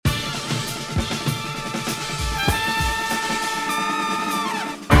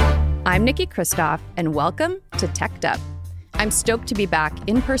I'm Nikki Kristoff, and welcome to Teched Up. I'm stoked to be back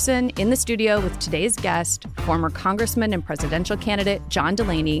in person in the studio with today's guest, former congressman and presidential candidate John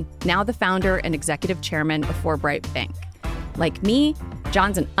Delaney, now the founder and executive chairman of Forbright Bank. Like me,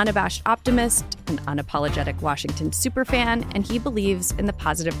 John's an unabashed optimist, an unapologetic Washington superfan, and he believes in the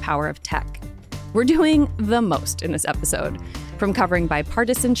positive power of tech. We're doing the most in this episode, from covering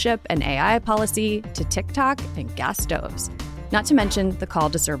bipartisanship and AI policy to TikTok and gas stoves, not to mention the call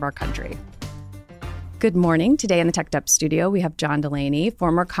to serve our country. Good morning. Today in the Teched Up studio, we have John Delaney,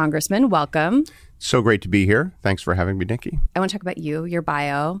 former congressman. Welcome. So great to be here. Thanks for having me, Nikki. I want to talk about you, your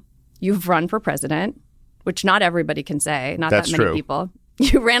bio. You've run for president, which not everybody can say, not That's that many true. people.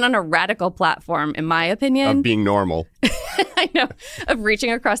 You ran on a radical platform, in my opinion. Of being normal. I know. Of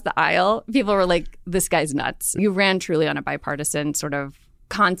reaching across the aisle. People were like, this guy's nuts. You ran truly on a bipartisan sort of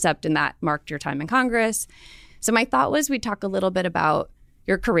concept, and that marked your time in Congress. So my thought was we'd talk a little bit about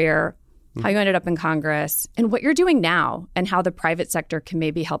your career, how you ended up in Congress, and what you're doing now, and how the private sector can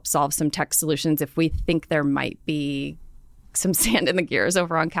maybe help solve some tech solutions if we think there might be some sand in the gears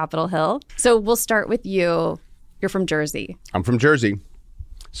over on Capitol Hill. So we'll start with you. You're from Jersey. I'm from Jersey.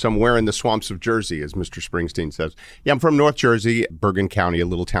 Somewhere in the swamps of Jersey, as Mr. Springsteen says. Yeah, I'm from North Jersey, Bergen County, a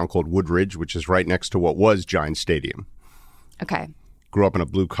little town called Woodridge, which is right next to what was Giants Stadium. Okay. Grew up in a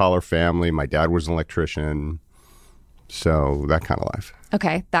blue-collar family. My dad was an electrician. So that kind of life.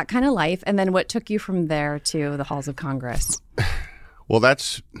 Okay, that kind of life. And then what took you from there to the halls of Congress? Well,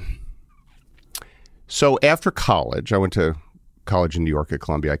 so after college, I went to college in New York at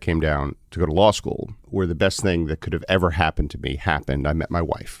Columbia. I came down to go to law school, where the best thing that could have ever happened to me happened. I met my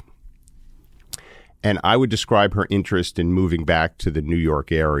wife. And I would describe her interest in moving back to the New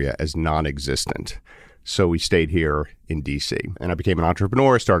York area as non-existent. So we stayed here in D.C. And I became an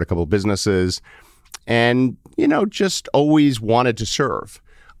entrepreneur, started a couple of businesses, and, just always wanted to serve.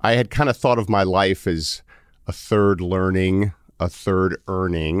 I had kind of thought of my life as a third learning, a third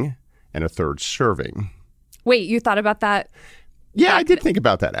earning, and a third serving. Wait, you thought about that? Yeah, I did think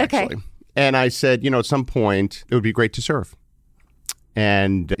about that, actually. Okay. And I said, at some point, it would be great to serve.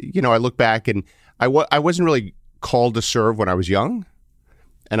 And, I look back and I wasn't really called to serve when I was young.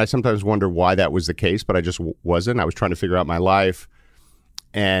 And I sometimes wonder why that was the case, but I just wasn't. I was trying to figure out my life.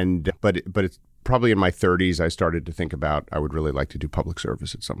 But it's probably in my 30s, I started to think about I would really like to do public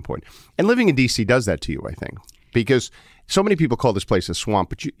service at some point. And living in D.C. does that to you, I think, because so many people call this place a swamp,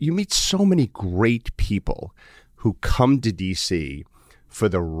 but you meet so many great people who come to D.C. for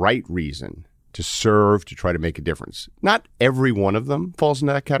the right reason, to serve, to try to make a difference. Not every one of them falls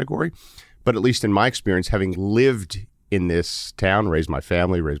into that category, but at least in my experience, having lived in this town, raised my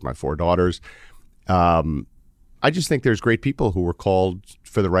family, raised my 4 daughters, I just think there's great people who were called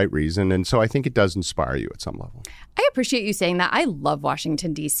for the right reason. And so I think it does inspire you at some level. I appreciate you saying that. I love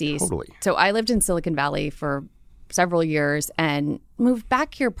Washington, D.C. Totally. So I lived in Silicon Valley for several years and moved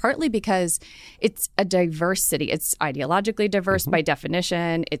back here partly because it's a diverse city. It's ideologically diverse by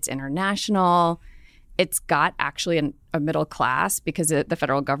definition. It's international. It's got actually a middle class because the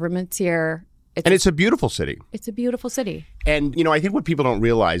federal government's here. It's a beautiful city. It's a beautiful city. And, I think what people don't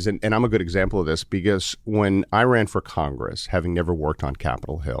realize, and I'm a good example of this, because when I ran for Congress, having never worked on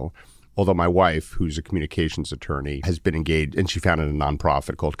Capitol Hill, although my wife, who's a communications attorney, has been engaged, and she founded a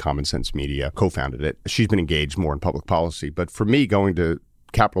nonprofit called Common Sense Media, co-founded it. She's been engaged more in public policy. But for me, going to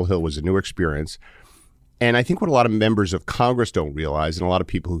Capitol Hill was a new experience. And I think what a lot of members of Congress don't realize, and a lot of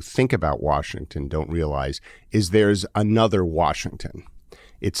people who think about Washington don't realize, is there's another Washington.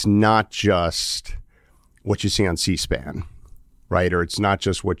 It's not just what you see on C-SPAN, right? Or it's not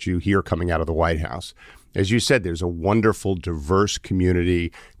just what you hear coming out of the White House. As you said, there's a wonderful, diverse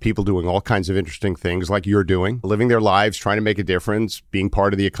community, people doing all kinds of interesting things like you're doing, living their lives, trying to make a difference, being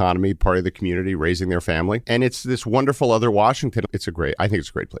part of the economy, part of the community, raising their family. And it's this wonderful other Washington. I think it's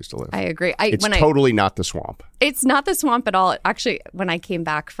a great place to live. I agree. It's totally not the swamp. It's not the swamp at all. Actually, when I came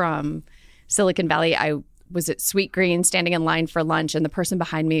back from Silicon Valley, I was at Sweet Green standing in line for lunch, and the person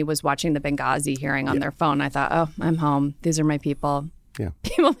behind me was watching the Benghazi hearing on their phone. I thought, oh, I'm home. These are my people. Yeah.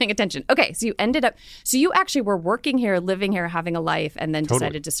 People paying attention. Okay, so you actually were working here, living here, having a life, and then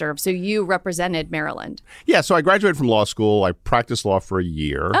decided to serve. So you represented Maryland. Yeah, so I graduated from law school. I practiced law for a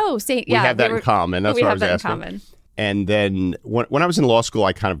year. Oh, see, yeah. We have that in common. That's what I was asking. We have that in common. And then when I was in law school,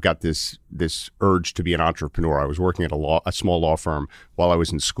 I kind of got this urge to be an entrepreneur. I was working at a small law firm while I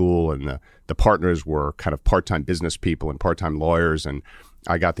was in school, and the partners were kind of part-time business people and part-time lawyers, and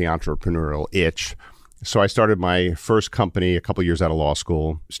I got the entrepreneurial itch. So I started my first company a couple of years out of law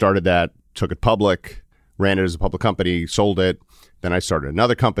school, started that, took it public, ran it as a public company, sold it, Then I started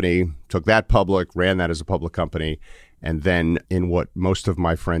another company, took that public, ran that as a public company. And then in what most of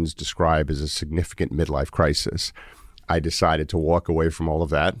my friends describe as a significant midlife crisis, I decided to walk away from all of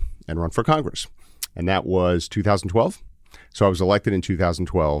that and run for Congress. And that was 2012. So I was elected in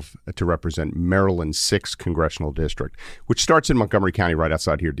 2012 to represent Maryland's 6th congressional district, which starts in Montgomery County right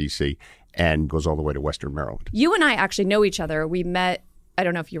outside here, D.C., and goes all the way to Western Maryland. You and I actually know each other. We met, I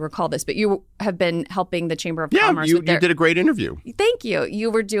don't know if you recall this, but you have been helping the Chamber of Commerce. Yeah, you did a great interview. Thank you.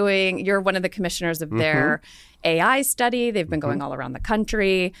 You're one of the commissioners of their AI study. They've been going all around the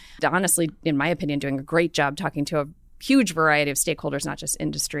country. Honestly, in my opinion, doing a great job talking to a huge variety of stakeholders, not just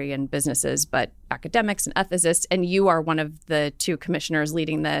industry and businesses, but academics and ethicists. And you are one of the 2 commissioners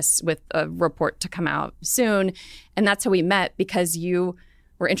leading this with a report to come out soon. And that's how we met, because you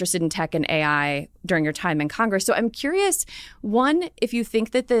were interested in tech and AI during your time in Congress. So I'm curious, one, if you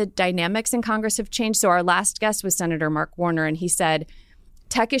think that the dynamics in Congress have changed. So our last guest was Senator Mark Warner, and he said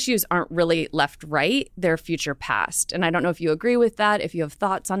tech issues aren't really left-right, they're future-past. And I don't know if you agree with that, if you have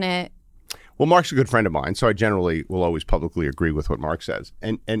thoughts on it. Well, Mark's a good friend of mine, so I generally will always publicly agree with what Mark says.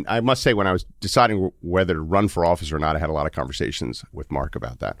 And I must say, when I was deciding whether to run for office or not, I had a lot of conversations with Mark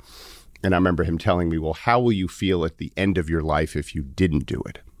about that. And I remember him telling me, well, how will you feel at the end of your life if you didn't do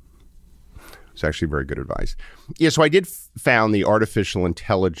it? It's actually very good advice. Yeah, so I did found the Artificial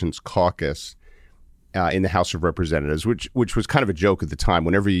Intelligence Caucus in the House of Representatives, which was kind of a joke at the time.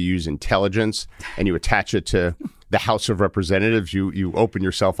 Whenever you use intelligence and you attach it to the House of Representatives, you open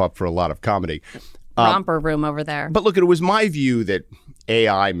yourself up for a lot of comedy. Romper room over there. But look, it was my view that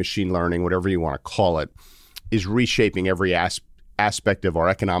AI, machine learning, whatever you want to call it, is reshaping every aspect of our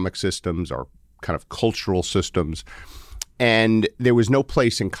economic systems, our kind of cultural systems. And there was no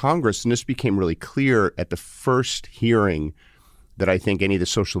place in Congress, and this became really clear at the first hearing that I think any of the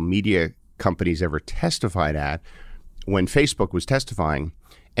social media companies ever testified at, when Facebook was testifying.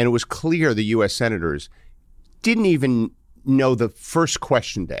 And it was clear the U.S. senators didn't even know the first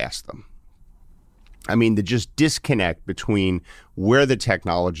question to ask them. I mean, the just disconnect between where the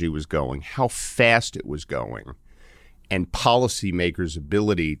technology was going, how fast it was going, and policymakers'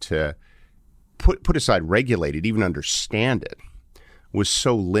 ability to put aside regulate it, even understand it, was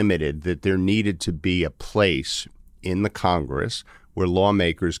so limited that there needed to be a place in the Congress where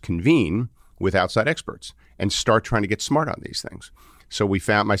lawmakers convene with outside experts and start trying to get smart on these things. So we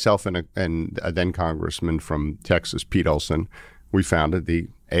found, myself and a then congressman from Texas, Pete Olson, we founded the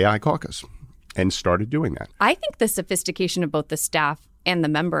AI caucus and started doing that. I think the sophistication of both the staff and the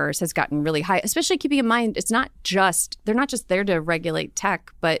members has gotten really high, especially keeping in mind they're not just there to regulate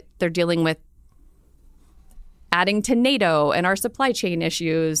tech, but they're dealing with adding to NATO and our supply chain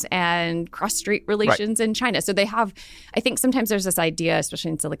issues and cross-strait relations in China. So they have, I think sometimes there's this idea,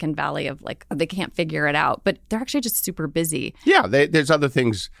 especially in Silicon Valley, of like, they can't figure it out, but they're actually just super busy. Yeah, there's other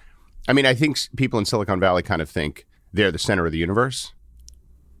things. I mean, I think people in Silicon Valley kind of think they're the center of the universe.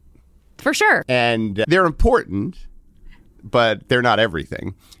 For sure. And they're important, but they're not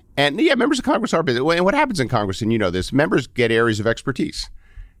everything. And yeah, members of Congress are busy. And what happens in Congress, and you know this, members get areas of expertise.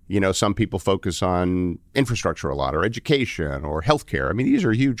 You know, some people focus on infrastructure a lot, or education, or healthcare. I mean, these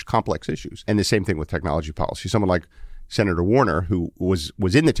are huge, complex issues. And the same thing with technology policy. Someone like Senator Warner, who was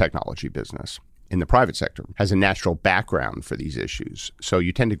in the technology business in the private sector, has a natural background for these issues. So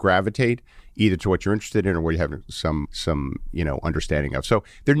you tend to gravitate either to what you're interested in or what you have some understanding of. So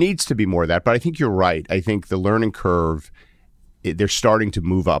there needs to be more of that. But I think you're right. I think the learning curve, they're starting to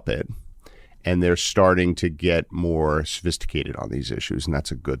move up it. And they're starting to get more sophisticated on these issues, and that's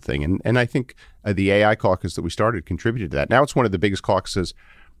a good thing. And I think the AI caucus that we started contributed to that. Now it's one of the biggest caucuses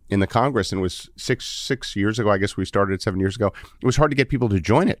in the Congress, and it was six years ago. I guess we started it 7 years ago. It was hard to get people to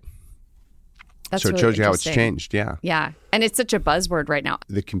join it. That's so it really shows you how it's changed. Yeah. Yeah. And it's such a buzzword right now.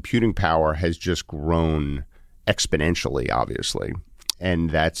 The computing power has just grown exponentially, obviously, and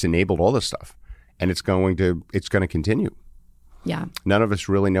that's enabled all this stuff. And it's going to continue. Yeah. None of us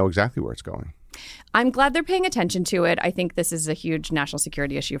really know exactly where it's going. I'm glad they're paying attention to it. I think this is a huge national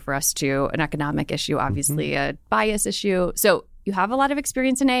security issue for us too, an economic issue, obviously a bias issue. So you have a lot of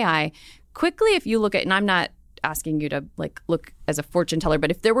experience in AI. Quickly, if you look at, and I'm not asking you to look as a fortune teller,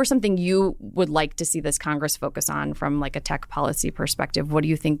 but if there were something you would like to see this Congress focus on from a tech policy perspective, what do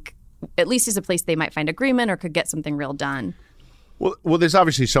you think, at least is a place they might find agreement or could get something real done? Well, there's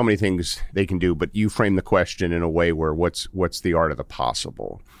obviously so many things they can do, but you frame the question in a way where what's the art of the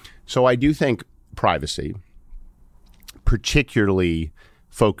possible. So I do think privacy, particularly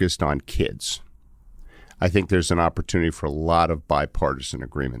focused on kids. I think there's an opportunity for a lot of bipartisan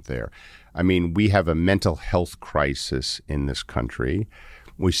agreement there. I mean, we have a mental health crisis in this country.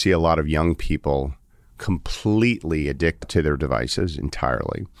 We see a lot of young people completely addicted to their devices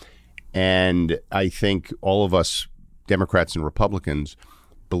entirely. And I think all of us, Democrats and Republicans,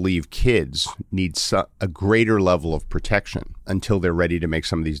 believe kids need a greater level of protection until they're ready to make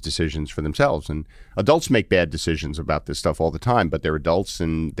some of these decisions for themselves. And adults make bad decisions about this stuff all the time, but they're adults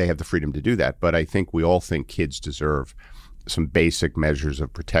and they have the freedom to do that. But I think we all think kids deserve some basic measures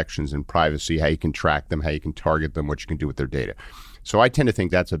of protections and privacy, how you can track them, how you can target them, what you can do with their data. So I tend to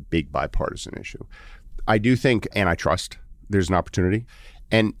think that's a big bipartisan issue. I do think antitrust, there's an opportunity.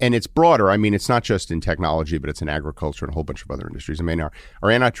 And it's broader. I mean, it's not just in technology, but it's in agriculture and a whole bunch of other industries. I mean, our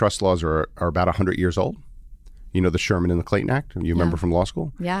antitrust laws are about 100 years old. You know, the Sherman and the Clayton Act? You remember from law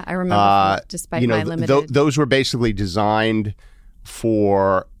school? Yeah, I remember, despite my limited... Those were basically designed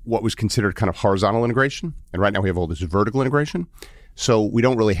for what was considered kind of horizontal integration. And right now we have all this vertical integration. So we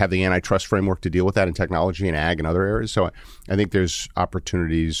don't really have the antitrust framework to deal with that in technology and ag and other areas. So I think there's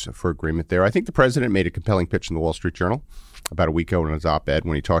opportunities for agreement there. I think the president made a compelling pitch in the Wall Street Journal about a week ago in his op-ed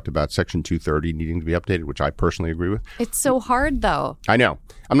when he talked about Section 230 needing to be updated, which I personally agree with. It's so hard, though. I know.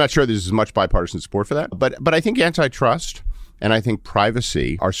 I'm not sure there's as much bipartisan support for that. But I think antitrust and I think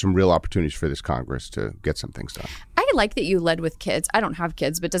privacy are some real opportunities for this Congress to get some things done. I like that you led with kids. I don't have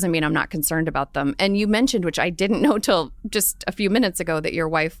kids, but it doesn't mean I'm not concerned about them. And you mentioned, which I didn't know till just a few minutes ago, that your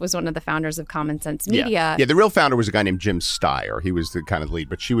wife was one of the founders of Common Sense Media. Yeah, the real founder was a guy named Jim Steyer. He was the kind of lead,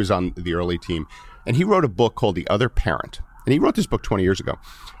 but she was on the early team. And he wrote a book called The Other Parent. And he wrote this book 20 years ago.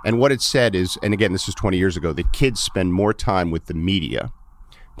 And what it said is, and again, this is 20 years ago, that kids spend more time with the media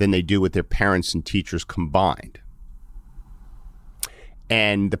than they do with their parents and teachers combined.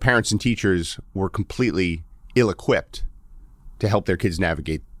 And the parents and teachers were completely ill-equipped to help their kids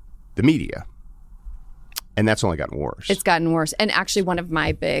navigate the media. And that's only gotten worse. It's gotten worse. And actually, one of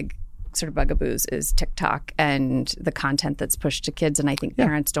my big sort of bugaboos is TikTok and the content that's pushed to kids. And I think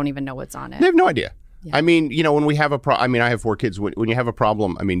parents don't even know what's on it. They have no idea. Yeah. I mean, you know, when we have a problem, I mean, I have 4 kids. When you have a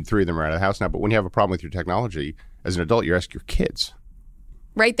problem, I mean, 3 of them are out of the house now, but when you have a problem with your technology, as an adult, you ask your kids.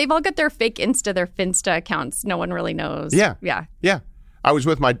 Right? They've all got their fake Insta, their Finsta accounts. No one really knows. Yeah. Yeah. Yeah. I was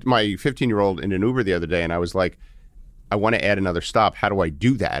with my 15-year-old in an Uber the other day, and I was like, I want to add another stop. How do I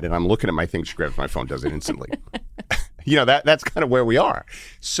do that? And I'm looking at my thing. She grabs my phone, does it instantly. You know, that's kind of where we are.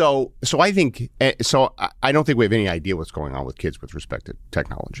 So I think, I don't think we have any idea what's going on with kids with respect to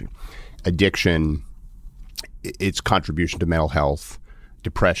technology. Addiction, its contribution to mental health,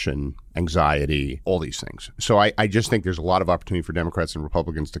 depression, anxiety, all these things. So I just think there's a lot of opportunity for Democrats and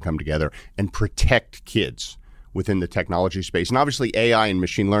Republicans to come together and protect kids within the technology space. And obviously AI and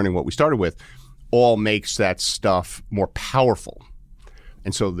machine learning, what we started with, all makes that stuff more powerful.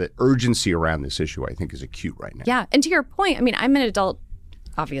 And so the urgency around this issue, I think, is acute right now. Yeah. And to your point, I mean, I'm an adult,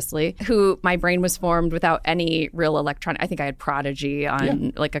 obviously, who my brain was formed without any real electronic. I think I had Prodigy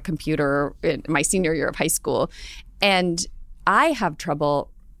on like a computer in my senior year of high school. And I have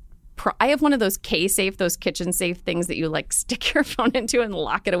trouble. I have one of those K-safe, those kitchen safe things that you like stick your phone into and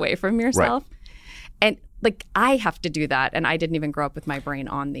lock it away from yourself. Right. And like I have to do that. And I didn't even grow up with my brain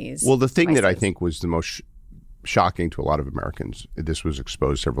on these. Well, the thing devices that I think was the most shocking to a lot of Americans, this was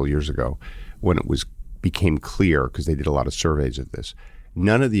exposed several years ago when it became clear, because they did a lot of surveys of this,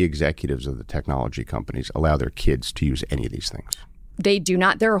 none of the executives of the technology companies allow their kids to use any of these things. They do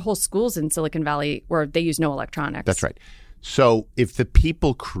not. There are whole schools in Silicon Valley where they use no electronics. That's right. So if the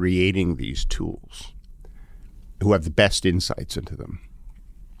people creating these tools, who have the best insights into them,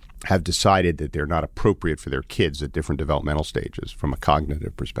 have decided that they're not appropriate for their kids at different developmental stages from a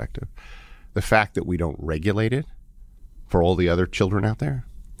cognitive perspective, the fact that we don't regulate it for all the other children out there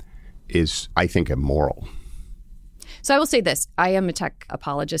is, I think, immoral. So I will say this. I am a tech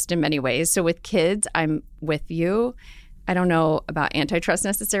apologist in many ways. So with kids, I'm with you. I don't know about antitrust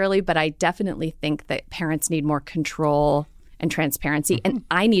necessarily, but I definitely think that parents need more control and transparency. Mm-hmm. And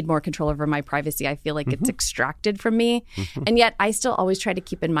I need more control over my privacy. I feel like it's extracted from me. Mm-hmm. And yet I still always try to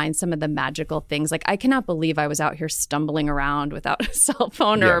keep in mind some of the magical things. Like I cannot believe I was out here stumbling around without a cell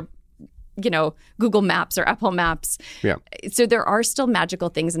phone or, you know, Google Maps or Apple Maps. Yeah. So there are still magical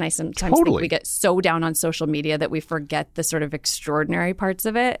things. And I sometimes think we get so down on social media that we forget the sort of extraordinary parts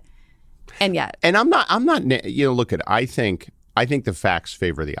of it. And yet. And I'm not, you know, look at, I think the facts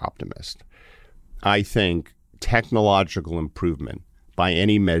favor the optimist. I think technological improvement by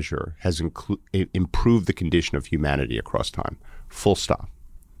any measure has improved the condition of humanity across time, full stop.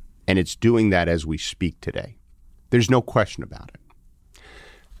 And it's doing that as we speak today. There's no question about it.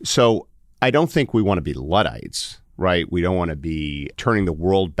 So I don't think we want to be Luddites, right? We don't want to be turning the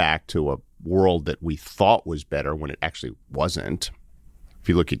world back to a world that we thought was better when it actually wasn't. If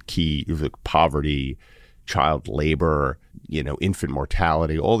you look at poverty, child labor, infant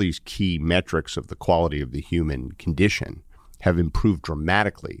mortality, all these key metrics of the quality of the human condition have improved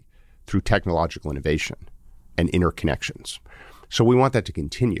dramatically through technological innovation and interconnections. So we want that to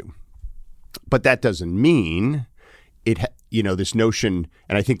continue. But that doesn't mean this notion,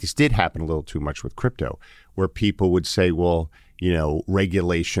 and I think this did happen a little too much with crypto, where people would say, well,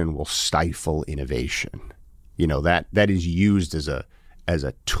 regulation will stifle innovation. That is used as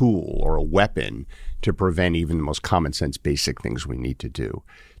a tool or a weapon to prevent even the most common sense basic things we need to do.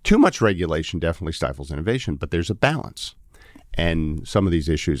 Too much regulation definitely stifles innovation, but there's a balance. And some of these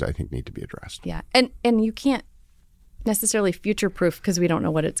issues, I think, need to be addressed. Yeah. And you can't necessarily future-proof because we don't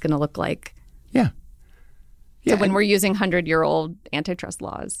know what it's going to look like. Yeah. So when we're using 100-year-old antitrust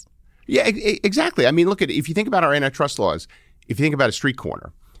laws. Yeah, exactly. I mean, look if you think about our antitrust laws, if you think about a street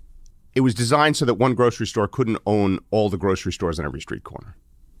corner, it was designed so that one grocery store couldn't own all the grocery stores on every street corner,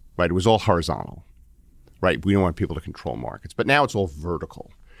 right? It was all horizontal, right? We don't want people to control markets. But now it's all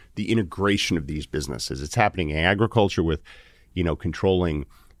vertical. The integration of these businesses. It's happening in agriculture with, controlling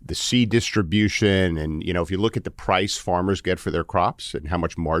the seed distribution. And, if you look at the price farmers get for their crops and how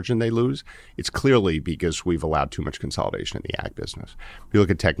much margin they lose, it's clearly because we've allowed too much consolidation in the ag business. If you look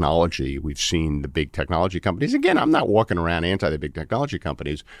at technology, we've seen the big technology companies. Again, I'm not walking around anti the big technology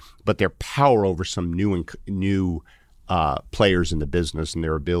companies, but their power over some new players in the business and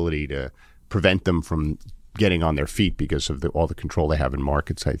their ability to prevent them from getting on their feet because of all the control they have in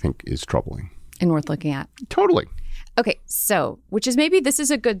markets, I think, is troubling. And worth looking at. Totally. Okay, so this is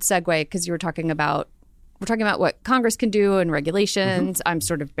a good segue because we're talking about what Congress can do and regulations. Mm-hmm. I'm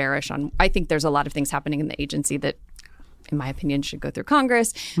sort of bearish on, I think there's a lot of things happening in the agency that, in my opinion, should go through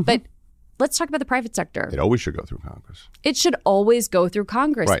Congress. Mm-hmm. But let's talk about the private sector. It always should go through Congress. It should always go through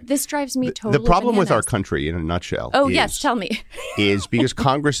Congress. Right. This drives me totally The problem bananas. with our country, in a nutshell, yes, tell me. is because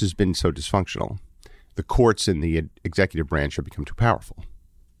Congress has been so dysfunctional, the courts and the executive branch have become too powerful.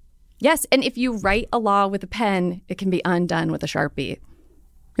 Yes, and if you write a law with a pen, it can be undone with a Sharpie.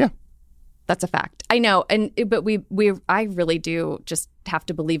 Yeah. That's a fact. I know, but I really do just have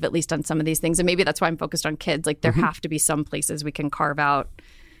to believe at least on some of these things, and maybe that's why I'm focused on kids. Like there have to be some places we can carve out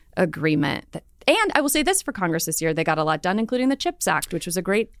agreement. And I will say this for Congress this year, they got a lot done, including the CHIPS Act, which was a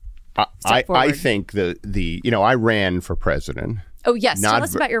great step forward. I think I ran for president. Oh, yes. Tell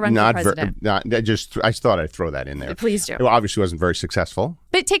us about your run for president. I thought I'd throw that in there. Please do. It obviously wasn't very successful.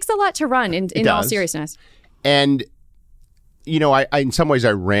 But it takes a lot to run in all seriousness. And, I in some ways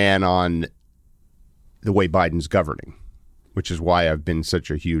I ran on the way Biden's governing, which is why I've been such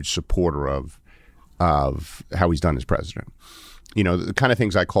a huge supporter of how he's done as president. The kind of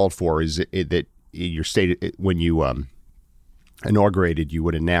things I called for is that your state, when you inaugurated, you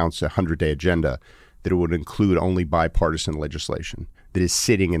would announce a 100-day agenda that it would include only bipartisan legislation that is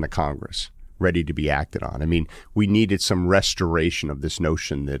sitting in the Congress, ready to be acted on. I mean, we needed some restoration of this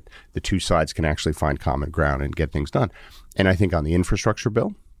notion that the two sides can actually find common ground and get things done. And I think on the infrastructure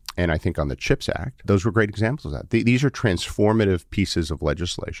bill, and I think on the CHIPS Act, those were great examples of that. These are transformative pieces of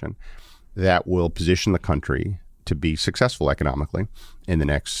legislation that will position the country to be successful economically in the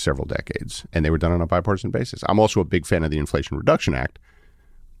next several decades. And they were done on a bipartisan basis. I'm also a big fan of the Inflation Reduction Act,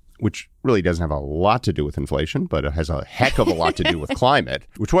 which really doesn't have a lot to do with inflation, but it has a heck of a lot to do with climate,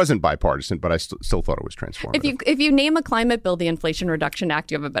 which wasn't bipartisan, but I still thought it was transformative. If you name a climate bill the Inflation Reduction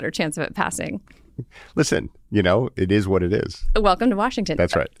Act, you have a better chance of it passing. Listen, it is what it is. Welcome to Washington.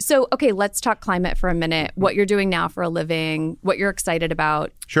 That's right. So, okay, let's talk climate for a minute. What you're doing now for a living, what you're excited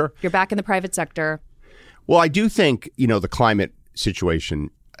about. Sure. You're back in the private sector. Well, I do think, the climate situation,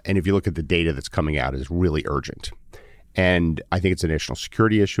 and if you look at the data that's coming out, is really urgent. And I think it's a national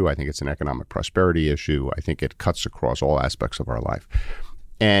security issue. I think it's an economic prosperity issue. I think it cuts across all aspects of our life.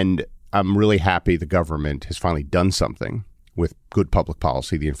 And I'm really happy the government has finally done something with good public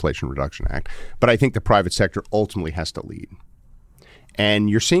policy, the Inflation Reduction Act. But I think the private sector ultimately has to lead. And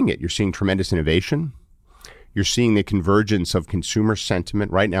you're seeing it. You're seeing tremendous innovation. You're seeing the convergence of consumer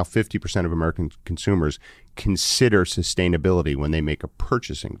sentiment. Right now, 50% of American consumers consider sustainability when they make a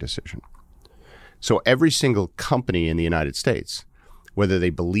purchasing decision. So every single company in the United States, whether they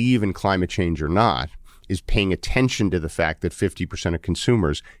believe in climate change or not, is paying attention to the fact that 50% of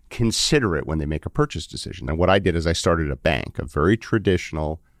consumers consider it when they make a purchase decision. And what I did is I started a bank, a very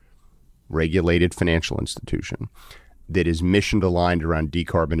traditional, regulated financial institution that is mission aligned around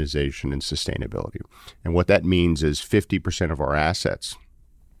decarbonization and sustainability. And what that means is 50% of our assets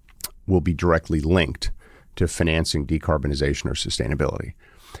will be directly linked to financing decarbonization or sustainability.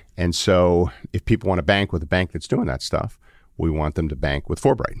 And so if people want to bank with a bank that's doing that stuff, we want them to bank with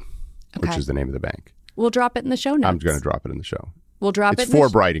Forbright, which is the name of the bank. We'll drop it in the show notes. I'm going to drop it in the show. We'll drop it's for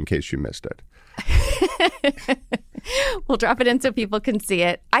bright in case you missed it. We'll drop it in so people can see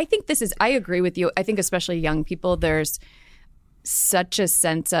it. I think I agree with you. I think especially young people, there's such a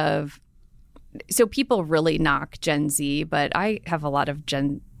sense of, so people really knock Gen Z, but I have a lot of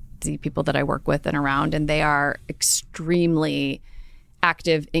Gen Z people that I work with and around, and they are extremely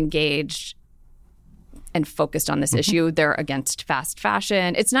active, engaged, and focused on this issue. They're against fast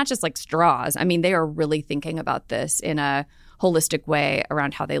fashion. It's not just like straws. I mean, they are really thinking about this in a holistic way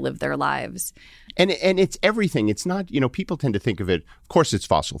around how they live their lives. And it's everything. It's not, people tend to think of it, of course, it's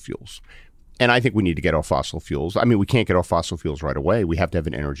fossil fuels. And I think we need to get off fossil fuels. I mean, we can't get off fossil fuels right away. We have to have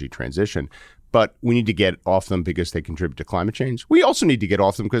an energy transition. But we need to get off them because they contribute to climate change. We also need to get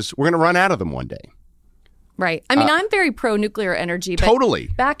off them because we're going to run out of them one day. Right. I mean, I'm very pro-nuclear energy. But totally.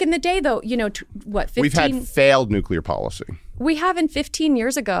 Back in the day, though, 15... We've had failed nuclear policy. We have. And 15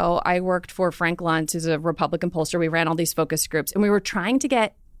 years ago, I worked for Frank Luntz, who's a Republican pollster. We ran all these focus groups, and we were trying to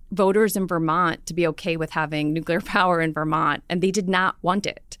get voters in Vermont to be okay with having nuclear power in Vermont, and they did not want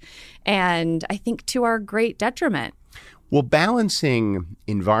it. And I think to our great detriment. Well, balancing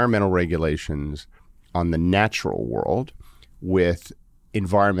environmental regulations on the natural world with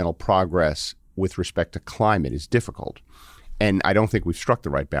environmental progress with respect to climate is difficult. And I don't think we've struck the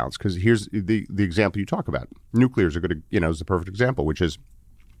right balance, because here's the example you talk about. Nuclear is is the perfect example, which is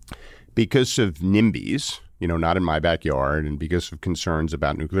because of NIMBYs, not in my backyard, and because of concerns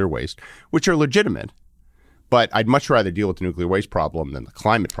about nuclear waste, which are legitimate. But I'd much rather deal with the nuclear waste problem than the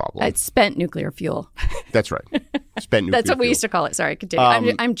climate problem. It's spent nuclear fuel. That's right. Spent nuclear That's what we used to call it. Sorry,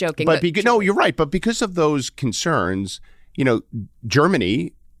 continue. I'm joking. But no, you're right. But because of those concerns,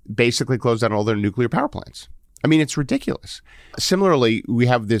 Germany basically closed down all their nuclear power plants. I mean, it's ridiculous. Similarly, we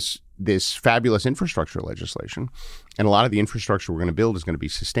have this fabulous infrastructure legislation, and a lot of the infrastructure we're going to build is going to be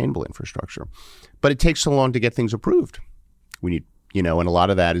sustainable infrastructure. But it takes so long to get things approved. We need, and a lot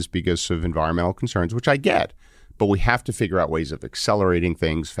of that is because of environmental concerns, which I get. But we have to figure out ways of accelerating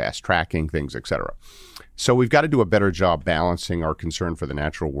things, fast-tracking things, et cetera. So we've got to do a better job balancing our concern for the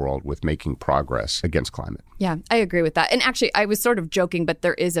natural world with making progress against climate. Yeah, I agree with that. And actually, I was sort of joking, but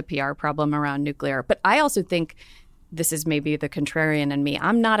there is a PR problem around nuclear. But I also think this is maybe the contrarian in me.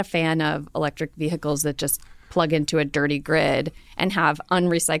 I'm not a fan of electric vehicles that just plug into a dirty grid and have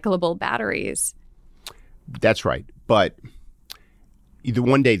unrecyclable batteries. That's right. But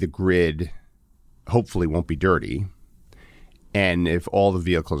one day the grid hopefully won't be dirty. And if all the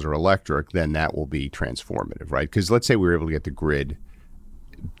vehicles are electric, then that will be transformative, right? Because let's say we were able to get the grid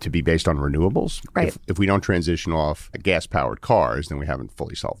to be based on renewables. Right. If we don't transition off gas-powered cars, then we haven't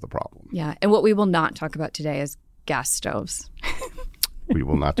fully solved the problem. Yeah. And what we will not talk about today is gas stoves. We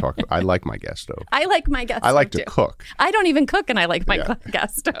will not talk. I like my gas stove. I like my gas stove, I like to too. cook. I don't even cook, and I like my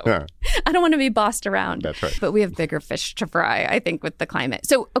gas stove. Yeah. I don't want to be bossed around. That's right. But we have bigger fish to fry, I think, with the climate.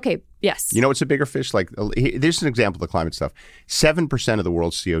 So, okay, yes. What's a bigger fish? Like, this is an example of the climate stuff. 7% of the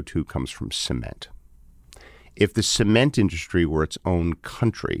world's CO2 comes from cement. If the cement industry were its own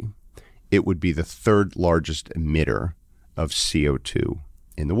country, it would be the third largest emitter of CO2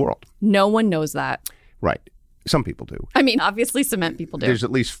 in the world. No one knows that. Right. Some people do. I mean, obviously cement people do. There's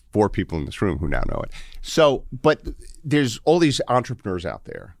at least 4 people in this room who now know it. So, but there's all these entrepreneurs out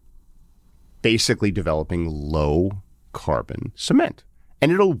there basically developing low carbon cement.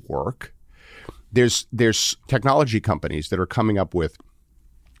 And it'll work. There's technology companies that are coming up with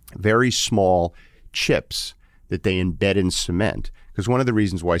very small chips that they embed in cement. Because one of the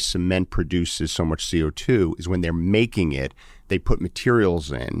reasons why cement produces so much CO2 is when they're making it, they put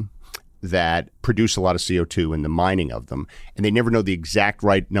materials in that produce a lot of CO2 in the mining of them, and they never know the exact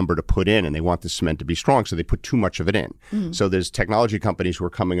right number to put in, and they want the cement to be strong, so they put too much of it in. Mm-hmm. So there's technology companies who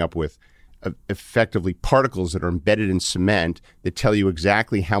are coming up with effectively particles that are embedded in cement that tell you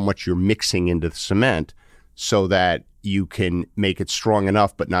exactly how much you're mixing into the cement so that you can make it strong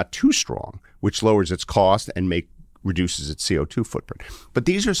enough but not too strong, which lowers its cost and reduces its CO2 footprint. But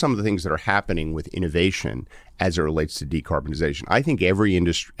these are some of the things that are happening with innovation as it relates to decarbonization. I think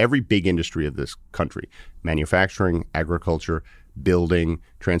every big industry of this country, manufacturing, agriculture, building,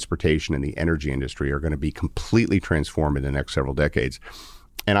 transportation, and the energy industry are going to be completely transformed in the next several decades.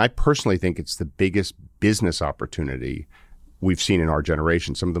 And I personally think it's the biggest business opportunity we've seen in our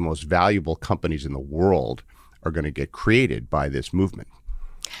generation. Some of the most valuable companies in the world are going to get created by this movement,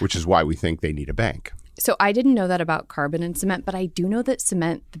 which is why we think they need a bank. So I didn't know that about carbon and cement, but I do know that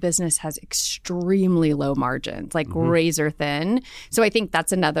cement, the business, has extremely low margins, like razor thin. So I think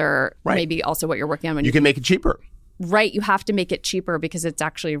that's another, maybe also what you're working on. When you can make it cheaper. Right. You have to make it cheaper because it's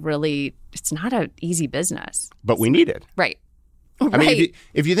actually it's not an easy business. But we need it. Right. I mean,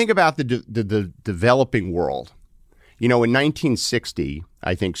 if you think about the developing world, In 1960,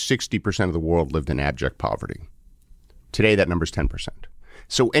 I think 60% of the world lived in abject poverty. Today, that number's 10%.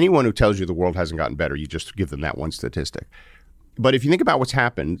 So anyone who tells you the world hasn't gotten better, you just give them that one statistic. But if you think about what's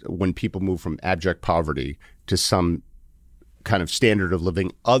happened when people move from abject poverty to some kind of standard of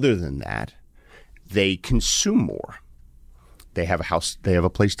living other than that, they consume more. They have a house, they have a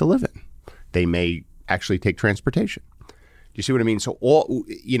place to live in. They may actually take transportation. Do you see what I mean? So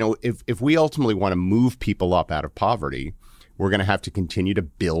if we ultimately want to move people up out of poverty, we're going to have to continue to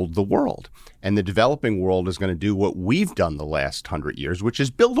build the world. And the developing world is going to do what we've done the last 100 years, which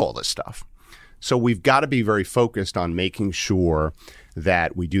is build all this stuff. So we've got to be very focused on making sure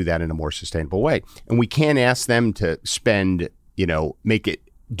that we do that in a more sustainable way. And we can't ask them to spend,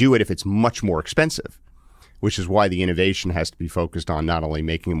 do it if it's much more expensive, which is why the innovation has to be focused on not only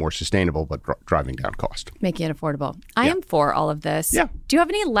making it more sustainable, but driving down cost. Making it affordable. I am for all of this. Yeah. Do you have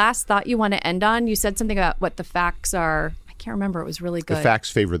any last thought you want to end on? You said something about what the facts are. I can't remember. It was really good. The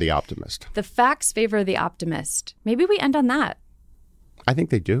facts favor the optimist. The facts favor the optimist. Maybe we end on that. I think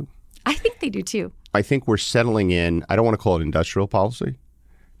they do. I think they do too. I think we're settling in, I don't want to call it industrial policy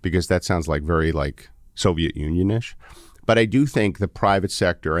because that sounds very Soviet Union-ish. But I do think the private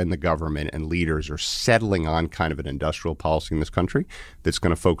sector and the government and leaders are settling on kind of an industrial policy in this country that's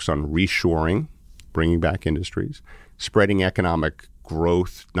going to focus on reshoring, bringing back industries, spreading economic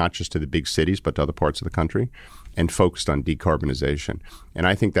growth, not just to the big cities, but to other parts of the country, and focused on decarbonization. And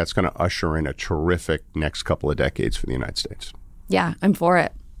I think that's going to usher in a terrific next couple of decades for the United States. Yeah, I'm for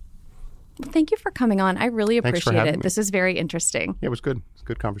it. Thank you for coming on. I really appreciate it. Me. This is very interesting. Yeah, it was good. It's a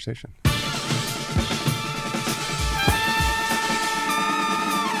good conversation.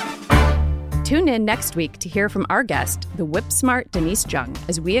 Tune in next week to hear from our guest, the whip-smart Denise Jung,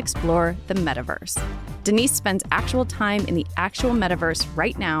 as we explore the metaverse. Denise spends actual time in the actual metaverse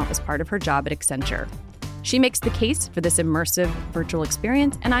right now as part of her job at Accenture. She makes the case for this immersive virtual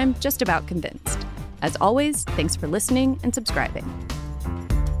experience, and I'm just about convinced. As always, thanks for listening and subscribing.